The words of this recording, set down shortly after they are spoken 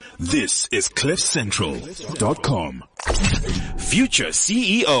This is CliffCentral.com. Future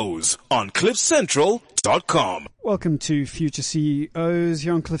CEOs on CliffCentral.com. Welcome to Future CEOs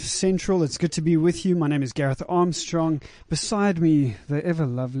here on Cliff Central. It's good to be with you. My name is Gareth Armstrong. Beside me, the ever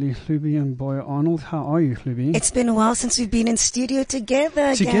lovely Hlubi and Boy Arnold. How are you, Hlubi? It's been a while since we've been in studio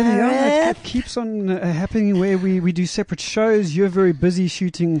together, yeah. Gareth. It keeps on happening where we do separate shows. You're very busy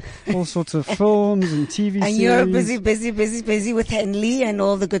shooting all sorts of films and TV series. And you're busy with Henley and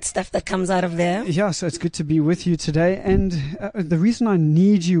all the good stuff that comes out of there. Yeah, so it's good to be with you today. And the reason I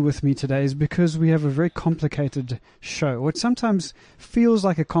need you with me today is because we have a very complicated show. What sometimes feels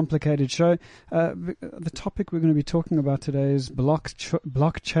like a complicated show. The topic we're going to be talking about today is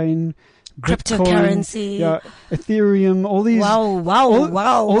blockchain, cryptocurrency, Bitcoin, Ethereum, all these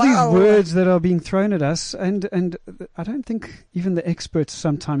these words that are being thrown at us, and I don't think even the experts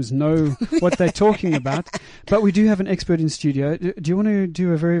sometimes know what they're talking about. But we do have an expert in studio. Do you want to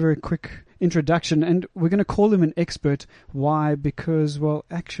do a very, very quick introduction? And we're going to call him an expert. Why? Because, well,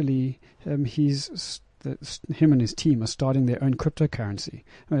 actually, him and his team are starting their own cryptocurrency.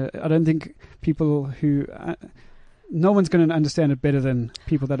 I don't think people who... no one's going to understand it better than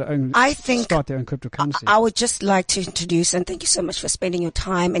people that start their own cryptocurrency. I would just like to introduce, and thank you so much for spending your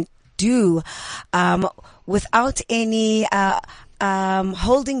time, and do, without any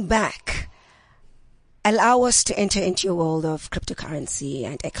holding back, allow us to enter into your world of cryptocurrency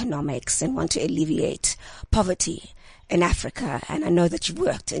and economics and want to alleviate poverty in Africa, and I know that you've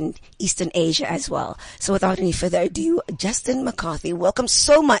worked in Eastern Asia as well. So without any further ado, Justin McCarthy, welcome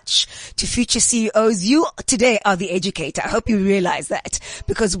so much to Future CEOs. You today are the educator. I hope you realize that,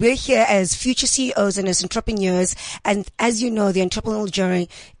 because we're here as future CEOs and as entrepreneurs. And as you know, the entrepreneurial journey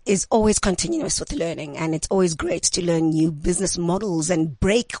is always continuous with learning, and it's always great to learn new business models and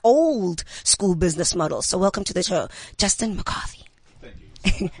break old school business models. So welcome to the show, Justin McCarthy. Thank you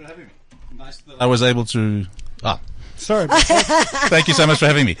so much for having me. Nice that I was able to... Sorry. Thank you so much for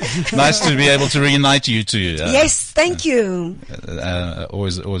having me. Nice to be able to reunite you two. Yes, thank you.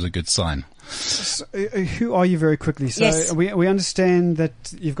 Always a good sign. So, who are you, very quickly? So yes. we understand that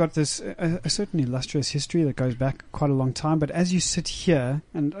you've got this a certain illustrious history that goes back quite a long time. But as you sit here,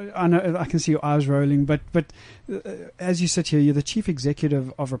 and I know I can see your eyes rolling, but as you sit here, you're the chief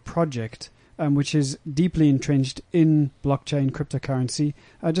executive of a project which is deeply entrenched in blockchain cryptocurrency.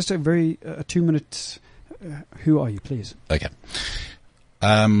 Just a 2-minute. Who are you, please? Okay.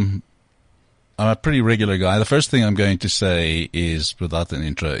 I'm a pretty regular guy. The first thing I'm going to say is, without an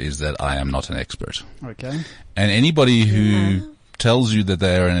intro, is that I am not an expert. Okay. And anybody who tells you that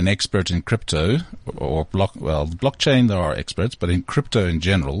they are an expert in crypto or blockchain, there are experts, but in crypto in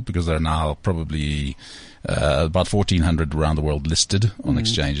general, because there are now probably about 1,400 around the world listed on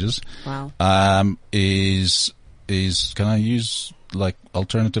exchanges. Wow. Is can I use like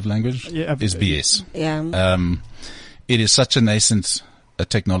alternative language? Yeah, is BS. Yeah. It is such a nascent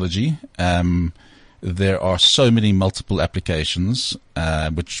technology. There are so many multiple applications,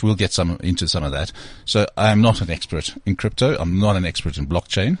 which we'll get into some of that. So I'm not an expert in crypto. I'm not an expert in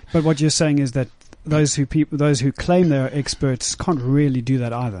blockchain. But what you're saying is that those who claim they are experts can't really do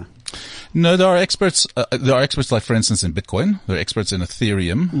that either. No, there are experts. There are experts, like, for instance, in Bitcoin. There are experts in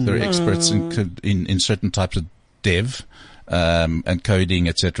Ethereum. There are experts in certain types of dev. And coding,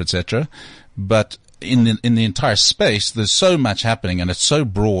 etc., etc. But in the entire space, there's so much happening, and it's so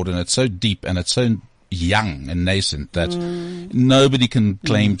broad, and it's so deep, and it's so young and nascent that nobody can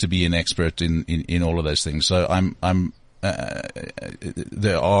claim to be an expert in all of those things. So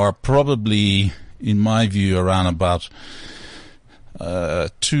there are probably, in my view, around about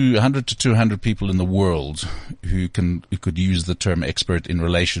 200 to 200 people in the world who could use the term expert in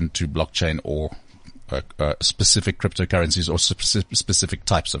relation to blockchain or specific cryptocurrencies or specific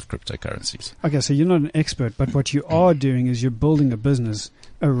types of cryptocurrencies. Okay, so you're not an expert, but what you are doing is you're building a business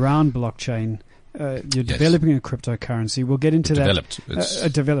around blockchain. You're developing a cryptocurrency. We'll get into developed.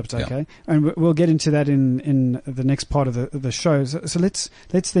 Developed, okay. Yeah. And we'll get into that in the next part of the show. So let's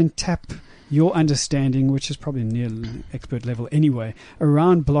then tap your understanding, which is probably near expert level anyway,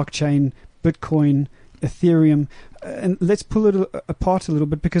 around blockchain, Bitcoin, Ethereum, and let's pull it apart a little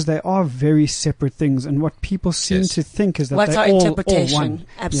bit, because they are very separate things, and what people seem to think is that what's they're our interpretation? all one.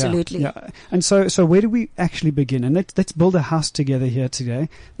 Absolutely. Yeah. And so where do we actually begin? And let's build a house together here today.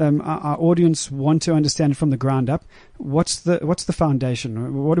 Our audience want to understand from the ground up. What's the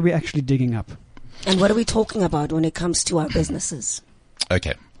foundation? What are we actually digging up? And what are we talking about when it comes to our businesses?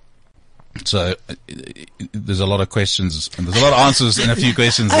 Okay. So there's a lot of questions and there's a lot of answers and a few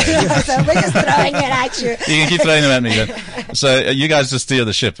questions there. So we're just throwing it at you. You can keep throwing them at me. But, so you guys just steer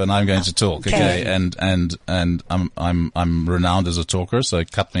the ship, and I'm going to talk. Okay, and I'm renowned as a talker, so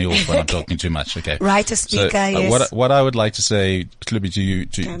cut me off when I'm talking too much. Okay, Writer, speaker. So, Yes. what I would like to say, Clibby,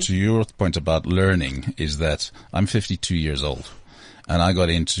 to your point about learning is that I'm 52 years old, and I got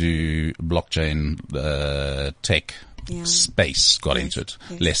into blockchain tech. Yeah. Space got Yes, into it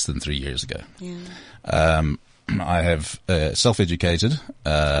yes. less than 3 years ago. Yeah. I have self-educated,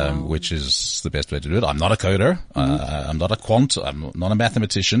 which is the best way to do it. I'm not a coder. I'm not a quant. I'm not a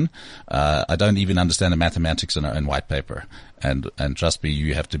mathematician. I don't even understand the mathematics in white paper. And trust me,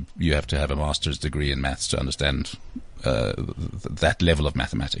 you have to have a master's degree in maths to understand that level of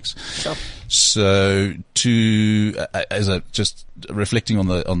mathematics. Sure. So just reflecting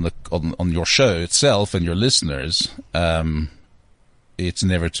on your show itself and your listeners, it's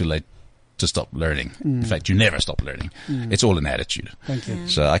never too late to stop learning. In fact, you never stop learning. It's all an attitude. Thank you.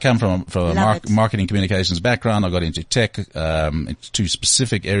 So I come from a Love it. marketing communications background. I got into tech, into two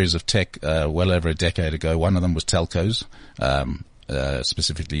specific areas of tech, well over a decade ago. One of them was telcos,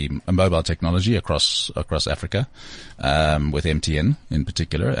 specifically mobile technology across Africa, with MTN in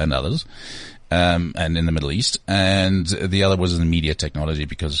particular and others. And in the Middle East, and the other was in media technology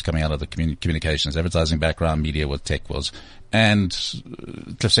because it's coming out of the communications, advertising background, media what tech was, and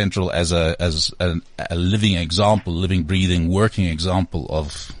Cliff Central as a living example, living, breathing, working example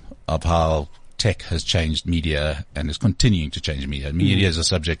of how tech has changed media and is continuing to change media. Media is a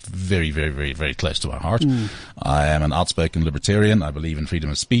subject very, very, very, very close to my heart. I am an outspoken libertarian. I believe in freedom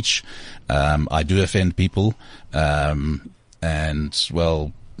of speech. I do offend people, and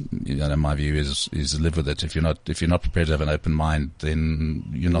well. My view is live with it. If you're not prepared to have an open mind, then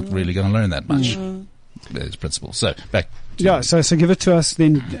you're not really going to learn that much. There's principle. So back. So give it to us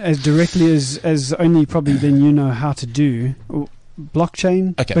then as directly as only probably then you know how to do.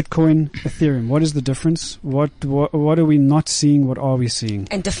 Blockchain, Okay. Bitcoin, Ethereum. What is the difference? What are we not seeing? What are we seeing?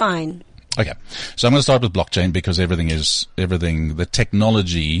 And define. Okay, so I'm going to start with blockchain because everything, the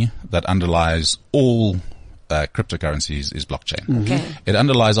technology that underlies all cryptocurrencies is blockchain. Okay. It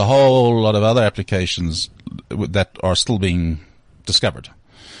underlies a whole lot of other applications that are still being discovered.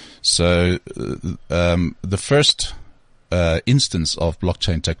 So the first instance of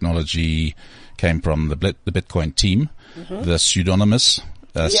blockchain technology came from the Bitcoin team, the pseudonymous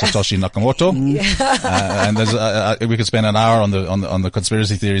Satoshi Nakamoto. And there's, we could spend an hour on the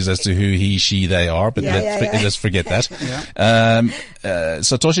conspiracy theories as to who he, she, they are, but let's forget that.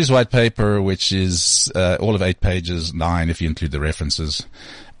 Satoshi's white paper, which is all of 8 pages, 9 if you include the references,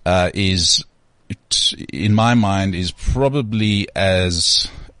 is, in my mind, is probably as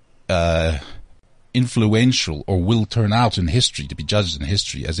influential, or will turn out in history, to be judged in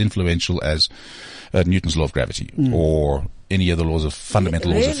history, as influential as Newton's law of gravity or any other laws of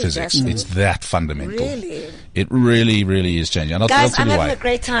fundamental laws of physics. It's that fundamental. Really? It really, really is changing. And Guys, I'll tell I'm you having why. a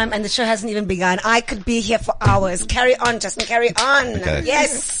great time and the show hasn't even begun. I could be here for hours. Carry on, Justin, carry on. Okay.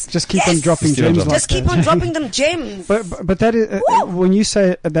 Yes. Just keep on dropping Just keep on gems. dropping. like Just keep that. on dropping them gems. But that is when you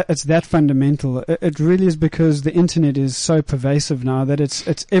say that it's that fundamental, it really is because the internet is so pervasive now that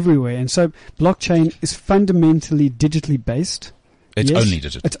it's everywhere, and so blockchain is fundamentally digitally based. It's Yes? only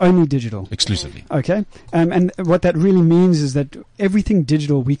digital. It's only digital. Exclusively. Okay, and what that really means is that everything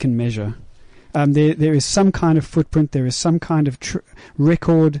digital we can measure. There is some kind of footprint, there is some kind of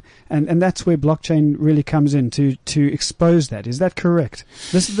record, and that's where blockchain really comes in to expose that. Is that correct?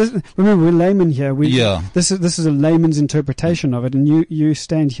 This remember, we're laymen here. This is a layman's interpretation of it, and you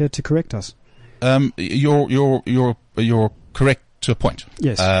stand here to correct us. You're correct to a point.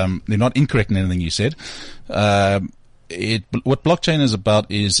 Yes. They're not incorrect in anything you said. What blockchain is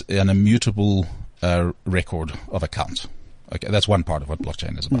about is an immutable record of account. Okay, that's one part of what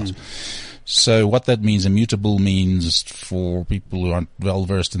blockchain is about. So what that means, immutable means, for people who aren't well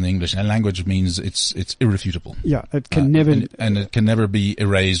versed in the English language, means it's irrefutable. Yeah, it can never. And it can never be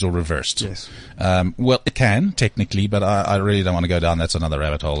erased or reversed. Yes. Well, it can technically, but I really don't want to go down. That's another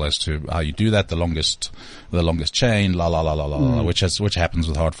rabbit hole as to how you do that. The longest chain, which happens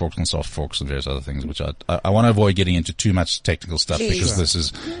with hard forks and soft forks and various other things. Which I want to avoid getting into too much technical stuff. Please. Because this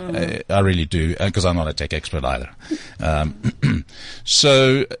is, I really do, because I'm not a tech expert either.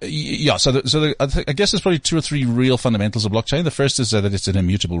 So I guess there's probably 2 or 3 real fundamentals of blockchain. The first is that it's an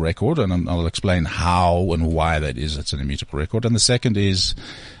immutable record, and I'll explain how and why that is. It's an immutable record. And the second is,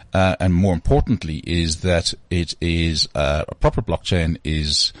 and more importantly, is that it is a proper blockchain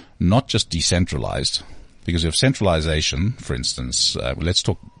is not just decentralized, Because you have centralization, for instance. Let's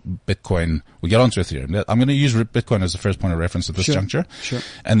talk Bitcoin. We get onto Ethereum. I'm going to use Bitcoin as the first point of reference at this juncture. Sure.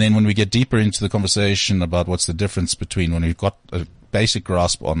 And then when we get deeper into the conversation about what's the difference between when we've got a basic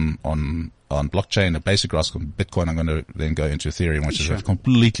grasp on blockchain, a basic grasp on Bitcoin, I'm going to then go into Ethereum, which is a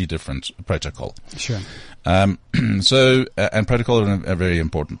completely different protocol. Sure. And protocol are a very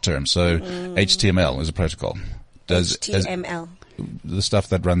important term. So HTML is a protocol. HTML. The stuff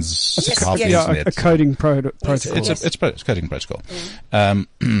that runs Yes. Yeah, a coding protocol. It's a coding protocol. And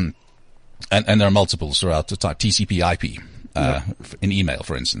there are multiples throughout the type. TCP IP. In email,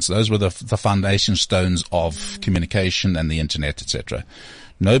 for instance. Those were the foundation stones of communication and the internet, etc.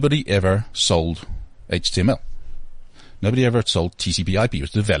 Nobody ever sold HTML. Nobody ever sold TCP IP. It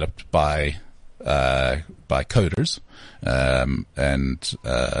was developed by coders,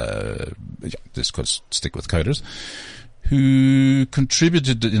 this could stick with coders, who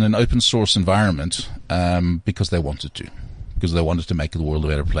contributed in an open source environment, because they wanted to. Because they wanted to make the world a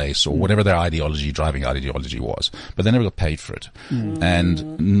better place, or whatever their driving ideology was. But they never got paid for it.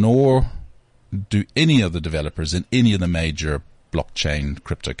 And nor do any of the developers in any of the major blockchain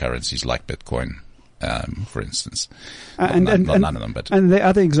cryptocurrencies like Bitcoin, for instance. None of them, but. And there are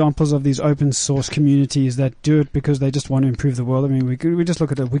other examples of these open source communities that do it because they just want to improve the world. I mean, we just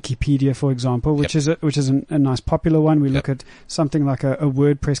look at a Wikipedia, for example, which is a nice popular one. We look at something like a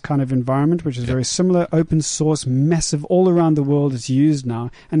WordPress kind of environment, which is very similar, open source, massive, all around the world. It's used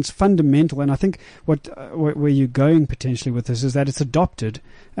now, and it's fundamental. And I think where you're going potentially with this is that it's adopted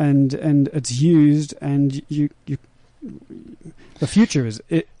and it's used, and the future is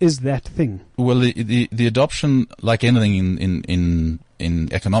that thing. Well, the adoption, like anything in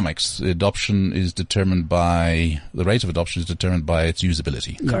economics, the adoption is determined by the rate of adoption is determined by its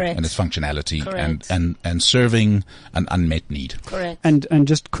usability, correct, and its functionality, correct, and serving an unmet need. Correct. And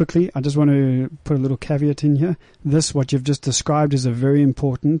just quickly, I just want to put a little caveat in here. What you've just described is a very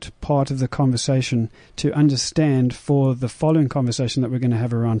important part of the conversation to understand for the following conversation that we're going to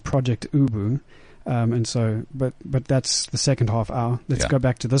have around Project Ubu. But that's the second half hour. Let's go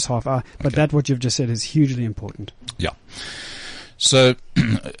back to this half hour. But that what you've just said is hugely important. Yeah. So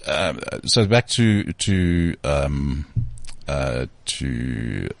back to where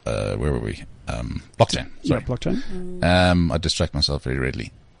were we? Blockchain. Sorry. Yeah, blockchain. I distract myself very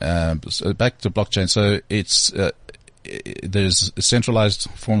readily. So back to blockchain. So it's there's centralized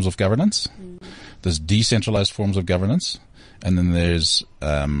forms of governance. There's decentralized forms of governance, and then there's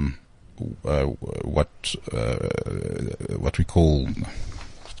what we call,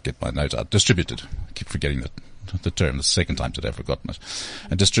 get my notes out, distributed. I keep forgetting the term. The second time today I've forgotten it.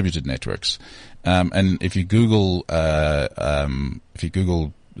 And distributed networks. And if you Google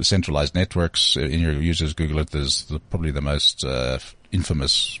centralized networks in your users, Google it. There's probably the most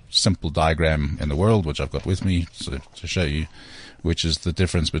infamous simple diagram in the world, which I've got with me to show you, which is the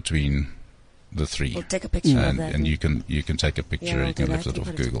difference between the three. We'll take a picture of that. And you can take a picture. Yeah, you can lift it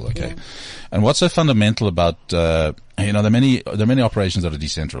off Google. Okay. Yeah. And what's so fundamental about there are many operations that are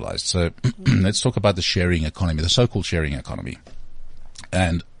decentralized. So let's talk about the sharing economy, the so-called sharing economy.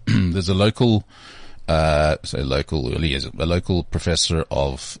 And there's a local professor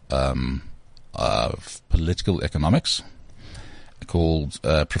of political economics called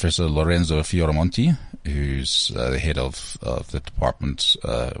Professor Lorenzo Fioramonti, who's the head of the department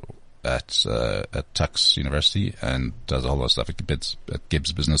at Tufts University and does a whole lot of stuff at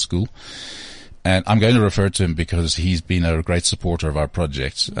Gibbs Business School. And I'm going to refer to him because he's been a great supporter of our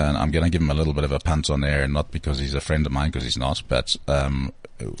project, and I'm going to give him a little bit of a punt on there, not because he's a friend of mine, because he's not, but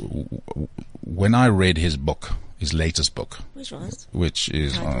when I read his latest book, which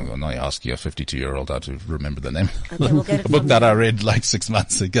is, now I ask you a 52-year-old how to remember the name. Okay, we'll get it. A book that I read like 6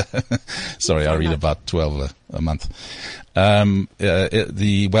 months ago. Sorry, I read about 12 a month.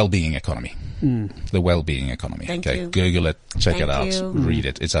 The well-being economy. The well-being economy. Thank you. Google it, check it out, read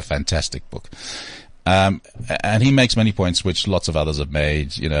it. It's a fantastic book. And he makes many points which lots of others have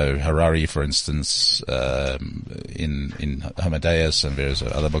made. Harari, for instance, in Homo Deus and various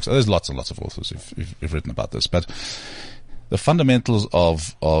other books. There's lots and lots of authors who've written about this. But the fundamentals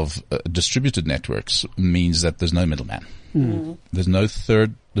of distributed networks means that there's no middleman. There's no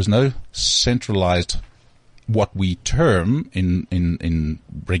centralized, what we term in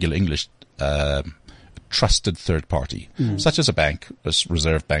regular English, trusted third party, such as a bank, a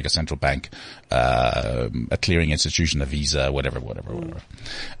reserve bank, a central bank, a clearing institution, a Visa, whatever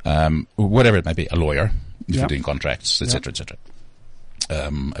it may be, a lawyer, if you're doing contracts, etc., etc.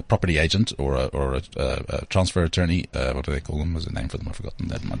 A property agent or a transfer attorney, what do they call them? There's a name for them, I've forgotten.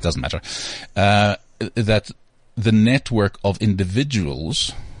 That doesn't matter. That the network of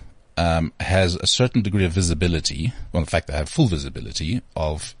individuals has a certain degree of visibility. Well, in fact, they have full visibility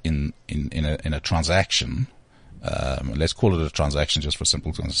of in a transaction. Let's call it a transaction just for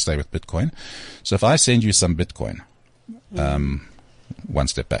simple to stay with Bitcoin. So if I send you some Bitcoin, one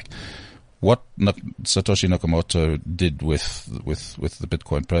step back, what Satoshi Nakamoto did with the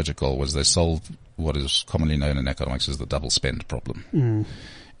Bitcoin protocol was they solved what is commonly known in economics as the double spend problem.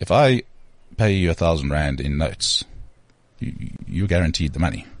 If I pay you 1,000 rand in notes, you're guaranteed the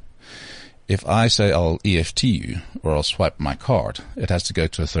money. If I say I'll EFT you or I'll swipe my card, it has to go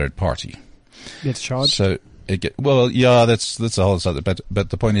to a third party. Gets charged. So that's a whole other. But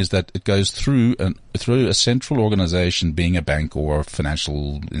the point is that it goes through a central organization, being a bank or a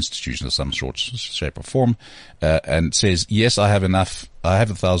financial institution of some sort, shape or form, and says, yes, I have enough. I have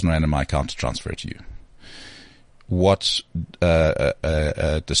 1,000 rand in my account to transfer to you. What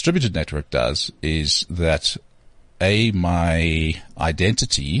a distributed network does is that my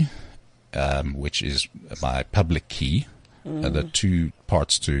identity, which is my public key. The two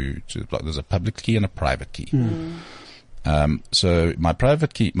parts to there's a public key and a private key. So my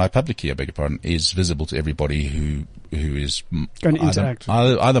public key, I beg your pardon, is visible to everybody who is going to interact,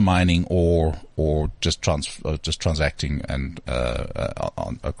 either mining or just transacting and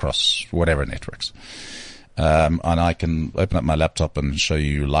across whatever networks. And I can open up my laptop and show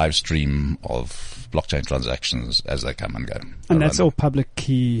you live stream of blockchain transactions as they come and go. And that's all public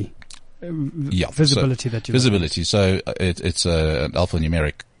key. Visibility that you visibility. So it's an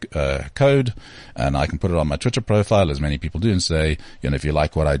alphanumeric code, and I can put it on my Twitter profile, as many people do, and say, if you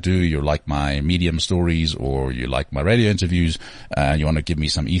like what I do, you like my Medium stories, or you like my radio interviews, and you want to give me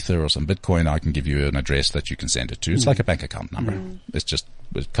some Ether or some Bitcoin, I can give you an address that you can send it to. It's like a bank account number. It's just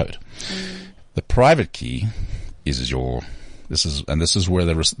with code. The private key this is where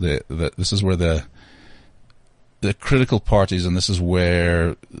the critical part is, and this is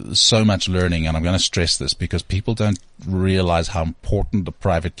where so much learning, and I'm going to stress this because people don't realize how important the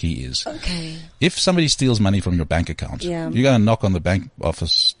private key is. Okay. If somebody steals money from your bank account, you're going to knock on the bank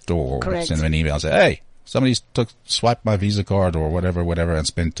office door, Correct. Send them an email and say, hey, somebody swiped my Visa card or whatever, and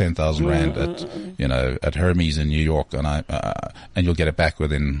spent 10,000 rand at Hermes in New York, and you'll get it back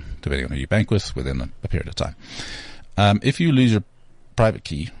within, depending on who you bank with, within a period of time. If you lose your private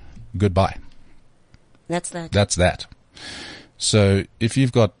key, goodbye. That's that. So if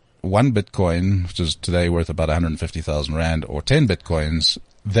you've got one Bitcoin, which is today worth about 150,000 rand, or 10 Bitcoins,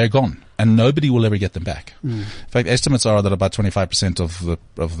 they're gone, and nobody will ever get them back. In fact, estimates are that about 25% of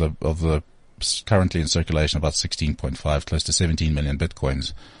the currently in circulation, about 16.5, close to 17 million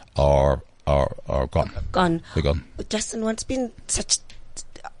Bitcoins are gone. They're gone. Justin, what's been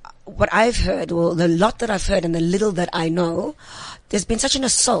what I've heard, well, the lot that I've heard and the little that I know, there's been such an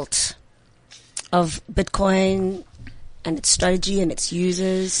assault of Bitcoin and its strategy and its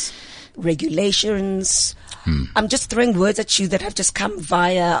users, regulations. I'm just throwing words at you that have just come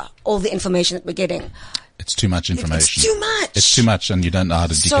via all the information that we're getting. It's too much information. It's too much. It's too much, and you don't know how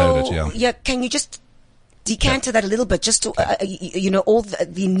to decode it. Yeah, can you just decanter that a little bit, just to, all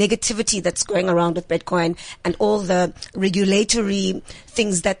the negativity that's going around with Bitcoin and all the regulatory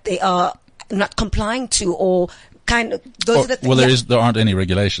things that they are not complying to, or kind of those are the there aren't any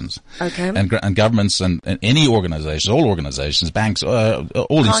regulations. Okay. And governments and any organizations, all organizations, banks,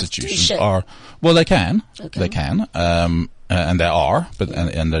 all institutions they can. Okay. They can. And they are,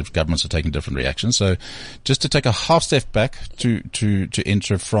 and the governments are taking different reactions. So just to take a half step back to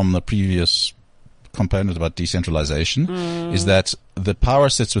enter from the previous component about decentralization is that the power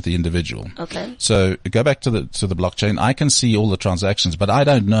sits with the individual. Okay. So go back to the blockchain. I can see all the transactions, but I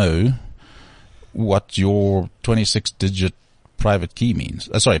don't know what your 26-digit public key means.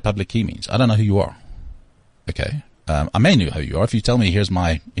 I don't know who you are. Okay. I may know who you are. If you tell me, here's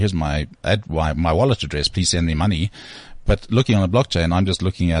my wallet address, please send me money. But looking on a blockchain, I'm just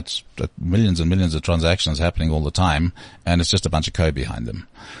looking at millions and millions of transactions happening all the time, and it's just a bunch of code behind them.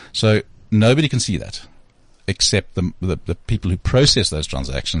 So nobody can see that except the people who process those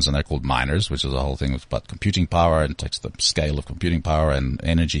transactions, and they're called miners, which is a whole thing about computing power and takes the scale of computing power and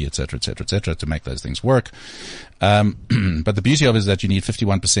energy, et cetera, to make those things work. But the beauty of it is that you need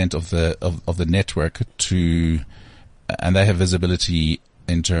 51% of the network and they have visibility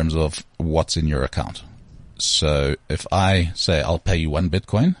in terms of what's in your account. So if I say I'll pay you 1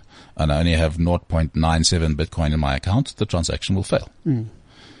 Bitcoin and I only have 0.97 Bitcoin in my account, the transaction will fail.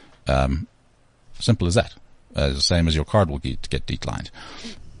 Simple as that. The same as your card will get declined.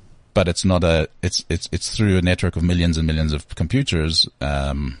 But it's not it's through a network of millions and millions of computers,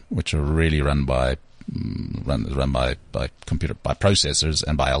 which are really run by run by processors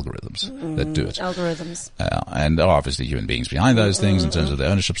and by algorithms that do it. Algorithms. And there are obviously human beings behind those things in terms of their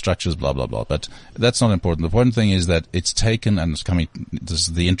ownership structures, blah, blah, blah. But that's not important. The important thing is that it's taken, and it's coming, this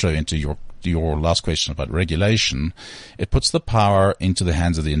is the intro into your last question about regulation. It puts the power into the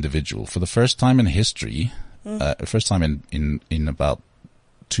hands of the individual. For the first time in history, first time in about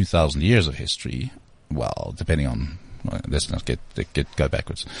 2,000 years of history, well, depending on, let's not go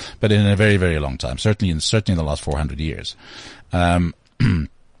backwards, but in a very, very long time, certainly in the last 400 years,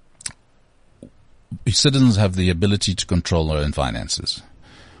 citizens have the ability to control their own finances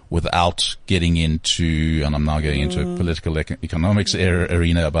without getting into, and I'm now going into a political economics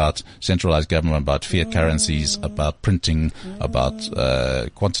arena about centralized government, about fiat currencies, about printing, about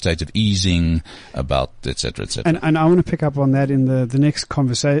quantitative easing, about et cetera, et cetera. And I want to pick up on that in the next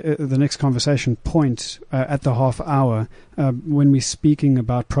conversation point at the half hour when we're speaking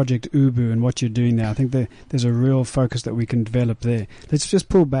about Project Ubu and what you're doing there. I think there's a real focus that we can develop there. Let's just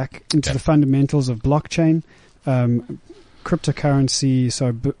pull back into the fundamentals of blockchain. Cryptocurrency,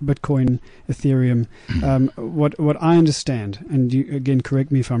 so Bitcoin, Ethereum. What I understand, and you again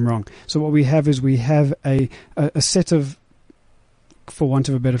correct me if I'm wrong. So what we have is a set of, for want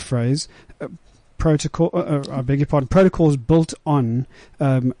of a better phrase, protocols built on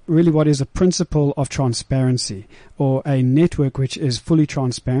really what is a principle of transparency, or a network which is fully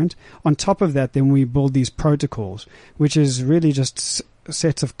transparent. On top of that, then we build these protocols, which is really just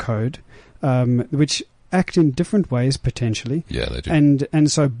sets of code, which act in different ways potentially. Yeah, they do.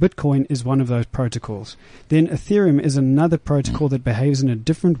 And so Bitcoin is one of those protocols. Then Ethereum is another protocol that behaves in a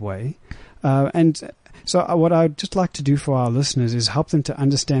different way. And so what I'd just like to do for our listeners is help them to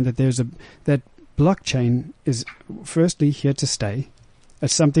understand that that blockchain is firstly here to stay.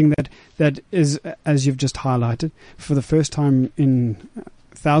 It's something that is, as you've just highlighted, for the first time in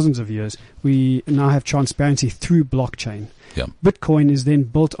thousands of years, we now have transparency through blockchain. Yeah. Bitcoin is then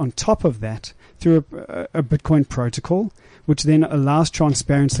built on top of that through a Bitcoin protocol, which then allows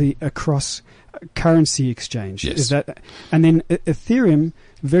transparency across currency exchange. Yes. Is that, and then Ethereum,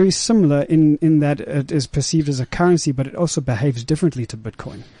 very similar in that it is perceived as a currency, but it also behaves differently to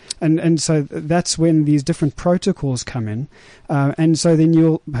Bitcoin. And so that's when these different protocols come in, and so then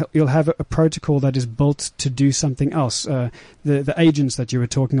you'll have a protocol that is built to do something else. The agents that you were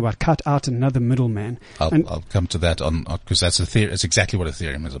talking about cut out another middleman. I'll come to that because that's exactly what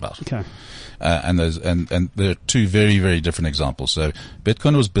Ethereum is about. Okay. And there are two very, very different examples. So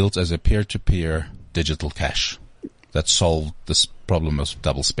Bitcoin was built as a peer-to-peer digital cash that solved this problem of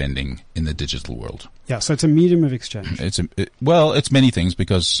double spending in the digital world. Yeah, so it's a medium of exchange. It's many things,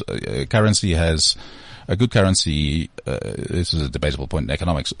 because currency has a good currency. This is a debatable point in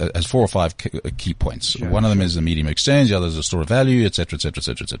economics. Has 4 or 5 key points. Sure, One of them is a medium of exchange. The other is a store of value, etc., etc.,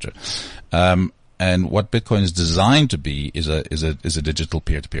 etc., etc. And what Bitcoin is designed to be is a digital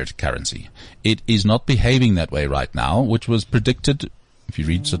peer-to-peer currency. It is not behaving that way right now, which was predicted. If you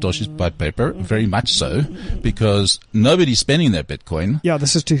read Satoshi's white paper, very much so, because nobody's spending their Bitcoin. Yeah,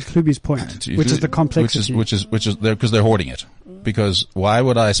 this is to Klubi's point, which is the complexity. Which is because they're hoarding it. Because why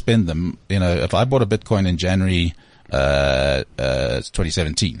would I spend them? If I bought a Bitcoin in January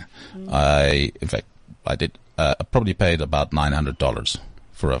 2017, I did. I probably paid about $900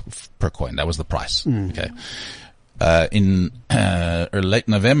 per coin. That was the price. Okay. In late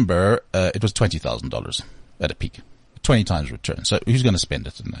November, it was $20,000 at a peak. 20 times return. So who's going to spend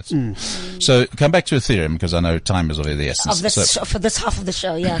it? And So come back to Ethereum, because I know time is of the essence. For this half of the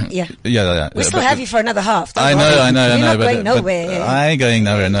show, yeah. Yeah. We still have you for another half. I know. You're not but, going nowhere. But I ain't going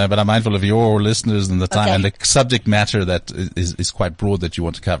nowhere, no, but I'm mindful of your listeners and the time and the subject matter that is quite broad that you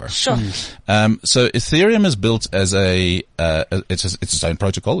want to cover. Sure. So Ethereum is built as it's its own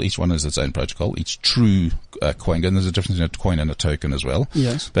protocol. Each one is its own protocol. Each true coin, and there's a difference in a coin and a token as well.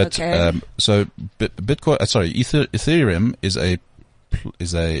 Yes. But, so Bitcoin, Ethereum is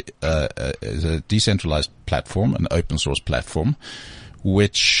a decentralized platform, an open source platform,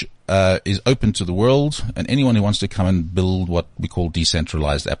 which is open to the world and anyone who wants to come and build what we call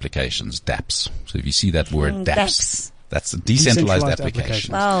decentralized applications, dApps. So if you see that word dApps, that's a decentralized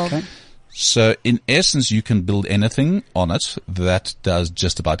application. Wow. Okay. So in essence, you can build anything on it that does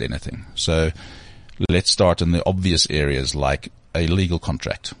just about anything. So let's start in the obvious areas like a legal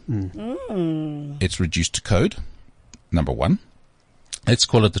contract. It's reduced to code. Number one, let's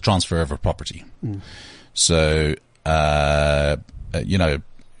call it the transfer of a property. So, if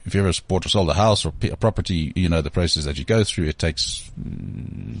you ever bought or sold a house or a property, the process that you go through, it takes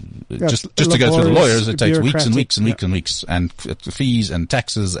just to go through the lawyers, it takes weeks and weeks and yeah. weeks and weeks, and fees and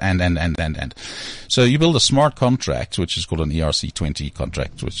taxes and. So you build a smart contract, which is called an ERC20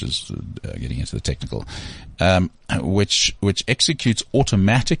 contract, which is getting into the technical, which executes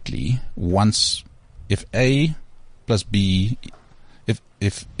automatically once if A plus B.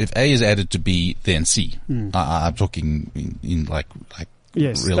 If A is added to B, then C. I'm talking in like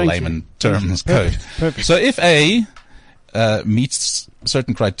Yes, real layman terms code. Perfect. So if A meets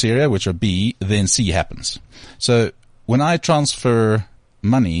certain criteria, which are B, then C happens. So when I transfer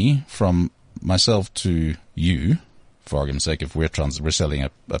money from myself to you, for argument's sake, if we're selling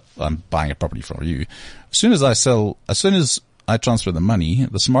I'm buying a property from you, as soon as I transfer the money,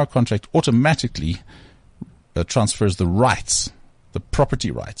 the smart contract automatically transfers the rights, the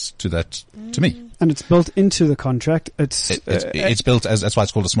property rights to me. And it's built into the contract. It's built as, that's why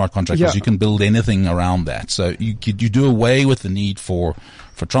it's called a smart contract, because Yeah. you can build anything around that. So you do away with the need for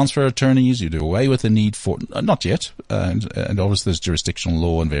transfer attorneys. You do away with the need for, not yet, and obviously there's jurisdictional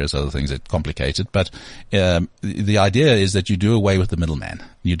law and various other things that complicate it. But, the idea is that you do away with the middleman.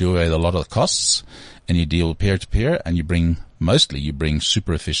 You do away with a lot of the costs, and you deal peer to peer, and you bring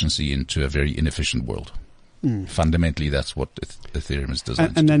super efficiency into a very inefficient world. Fundamentally, that's what Ethereum is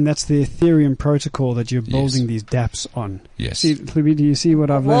designed and to then that's the Ethereum protocol that you're building Yes. these dApps on. Yes. See, Hlubi, do you see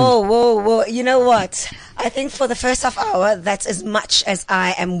what I've learned? Whoa. You know what? I think for the first half hour, that's as much as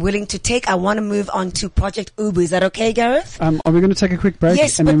I am willing to take. I want to move on to Project Ubu. Is that okay, Gareth? Are we going to take a quick break?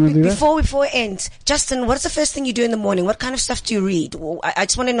 Yes, and but then we'll do that? before we end, Justin, what is the first thing you do in the morning? What kind of stuff do you read? I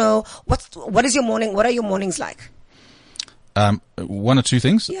just want to know what is your morning? What are your mornings like? One or two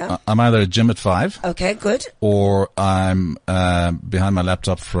things. Yeah. I'm either at gym at 5. Okay, good. Or I'm behind my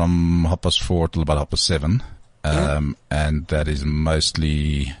laptop from 4:30 till about 7:30, and that is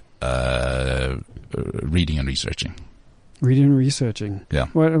mostly reading and researching. Reading and researching. Yeah.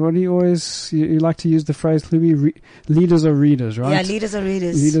 What do you always, you like to use the phrase, Hlubi, leaders are readers, right? Yeah, leaders are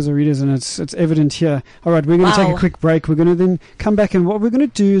readers. Leaders are readers, and it's evident here. All right, we're going to take a quick break. We're going to then come back, and what we're going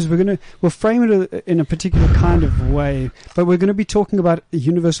to do is we'll frame it in a particular kind of way, but we're going to be talking about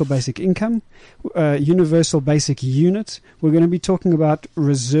universal basic income, universal basic unit. We're going to be talking about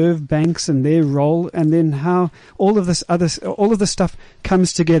reserve banks and their role, and then how all of this stuff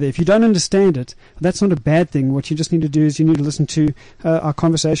comes together. If you don't understand it, that's not a bad thing. What you just need to do is you need to listen to our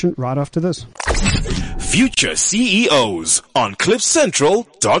conversation right after this. Future CEOs on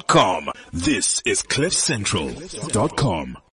CliffCentral.com. This is CliffCentral.com.